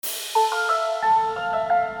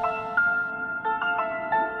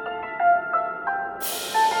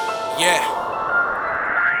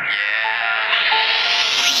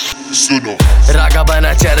सुनो रागा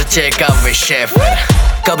बना चर्चे का विषय, फिर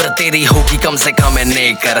कब्र तेरी होगी कम से कम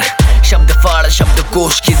नेकर। शब्द फाड़ शब्द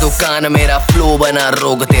कोश की दुकान, मेरा फ्लो बना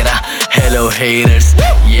रोग तेरा। हेलो हेटर्स,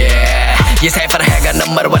 ये साइफर हैगा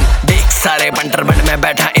नंबर 1। देख सारे बंटर बंड में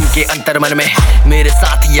बैठा इनके अंतर मन में। मेरे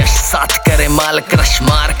साथ यश साथ करे माल क्रश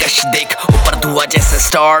मार कश, देख ऊपर धुआं जैसे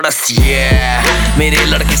स्टारडस्ट। मेरे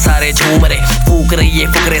लड़के सारे झूम रहे, फूक रही ये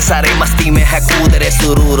फुकरे सारे मस्ती में है, कूद रहे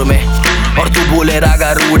सुरूर में। और तू बोले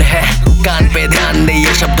रागा रूड है, कान पे ध्यान दे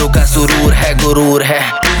ये शब्दों का सुरूर है, गुरूर है।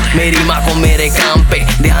 मेरी माँ को मेरे काम पे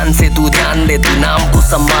ध्यान से तू ध्यान दे, तू नाम को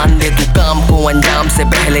सम्मान दे, तू काम को अंजाम से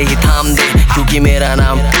पहले ही थाम दे, क्योंकि मेरा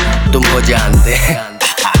नाम तुम हो जानते।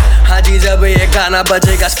 हाँ जी, जब ये गाना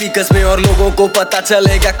बजेगा स्पीकर्स में और लोगों को पता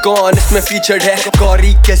चलेगा कौन इसमें फीचर्ड है।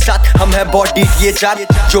 कौरी के साथ हम है बॉडी ये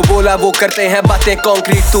जात, जो बोला वो करते हैं बातें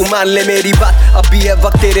कॉन्क्रीट, तू मान ले मेरी बात। अभी है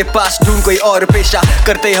वक्त तेरे पास, ढूंढ कोई और पेशा,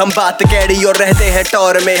 करते हम बात कैडी और रहते हैं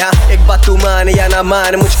टॉर में। हाँ, एक बात तू मान या ना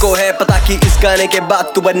मान, मुझको है पता कि इस गाने के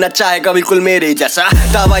बाद तू बनना चाहेगा बिल्कुल मेरे जैसा।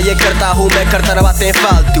 दावा ये करता हूँ मैं, करता ना बातें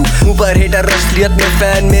फालतू, ऊपर हेटर असलियत में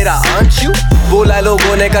फैन मेरा आंट यू। बोला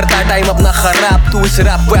लोगों ने करता टाइम अपना खराब, तू इस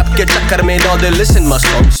रैप वैप के चक्कर में now they listen my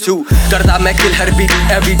songs too। करता मैं kill her beat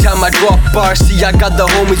every time I drop bars, see I got the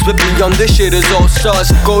homies with me on this shit is all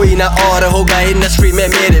stars। कोई ना और होगा इंडस्ट्री में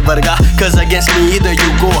मेरे वर्गा, cause against me either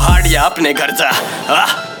you go hard या अपने घर जा।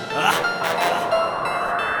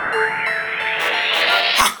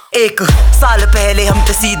 एक साल पहले हम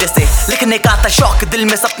थे सीधे से, लिखने का था शौक, दिल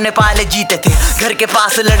में सपने पाले जीते थे। घर के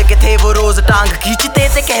पास लड़के थे वो रोज टांग खींचते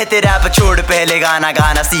थे, कहते रैप छोड़ पहले गाना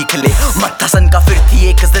गाना सीख ले। मत्था सन का फिर थी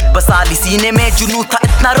एक जिद बसाली सीने में, जुनू था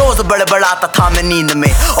इतना रोज बड़बड़ाता था मैं नींद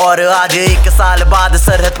में। और आज एक साल बाद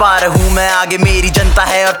सरहद पार हूँ मैं, आगे मेरी जनता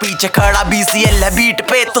है और पीछे खड़ा BCL है बीट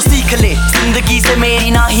पे। तो सीख ले जिंदगी से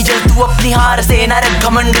मेरी ना ही जल, तू अपनी हार से न रख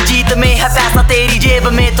घमंड, जीत में है पैसा तेरी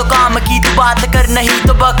जेब में, तो काम की तू बात कर नहीं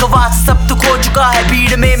तो बकवास सब तू खो चुका है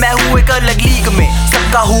भीड़ में। मैं हूँ एक अलग लीग में,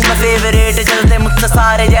 सबका हूँ मैं फेवरेट, जलते मुझसे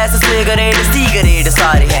सारे जैसे सिगरेट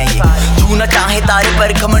सारे हैं ये। छूना चाहे तारे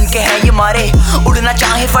पर घमंड के हैं ये मारे, उड़ना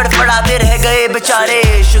चाहे फड़फड़ाते रह गए बेचारे।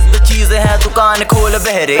 शुद्ध चीजें हैं दुकान खोल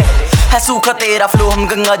बहरे, है सूखा तेरा फ्लो हम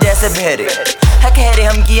गंगा जैसे बहरे। है कह रहे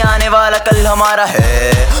हम कि आने वाला कल हमारा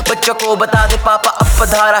है, बच्चों को बता दे पापा अब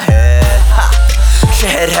पधारा है।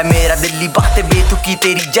 शहर है मेरा दिल्ली, बातें बेतुकी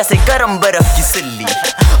तेरी जैसे गरम बर्फ की सिल्ली।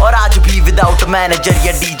 और आज भी विदाउट मैनेजर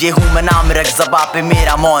या डीजे हूँ मैं, नाम रख ज़बां पे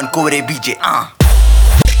मेरा मौन कोरे बीजे।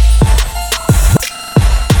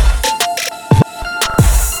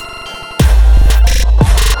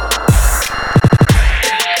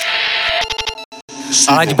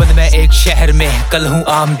 आज बंद मैं एक शहर में, कल हूँ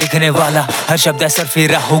आम दिखने वाला। हर शब्द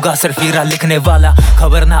सरफिरा होगा सरफिरा लिखने वाला।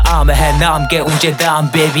 खबर ना आम है नाम के ऊंचे दाम,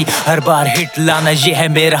 बेबी हर बार हिट लाना ये है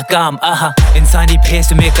मेरा काम। आहा, इंसानी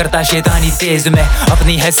फेस में करता शैतानी तेज में,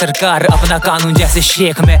 अपनी है सरकार अपना कानून जैसे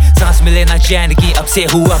शेख में। सांस मिले ना चैन की अब से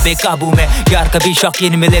हुआ बेकाबू में, यार कभी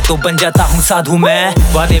शौकीन मिले तो बन जाता हूँ साधु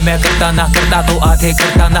मैं। वादे मैं करता ना करता तो आधे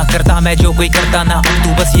करता ना करता मैं, जो कोई करता ना अब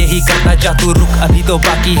तू बस यही करता जा। तू रुक अभी तो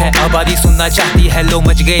बाकी है, आबादी सुनना चाहती है, लो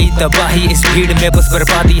मच गई तबाही इस भीड़ में बस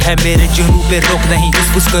बर्बादी है। मेरे जुनू पे रोक नहीं,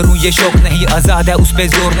 फुसफुस करूं ये शौक नहीं, आजाद है उस पे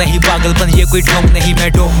जोर नहीं, पागलपन ये कोई ढोंग नहीं।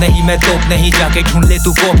 मैं डोप नहीं मैं तोप नहीं, जाके ढूंढ ले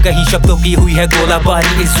तू कोप कहीं, शब्दों की हुई है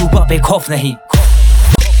गोलाबारी इस जुबां पे खौफ नहीं।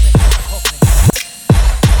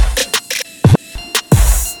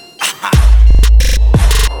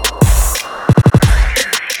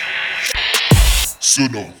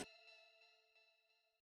 सुनो।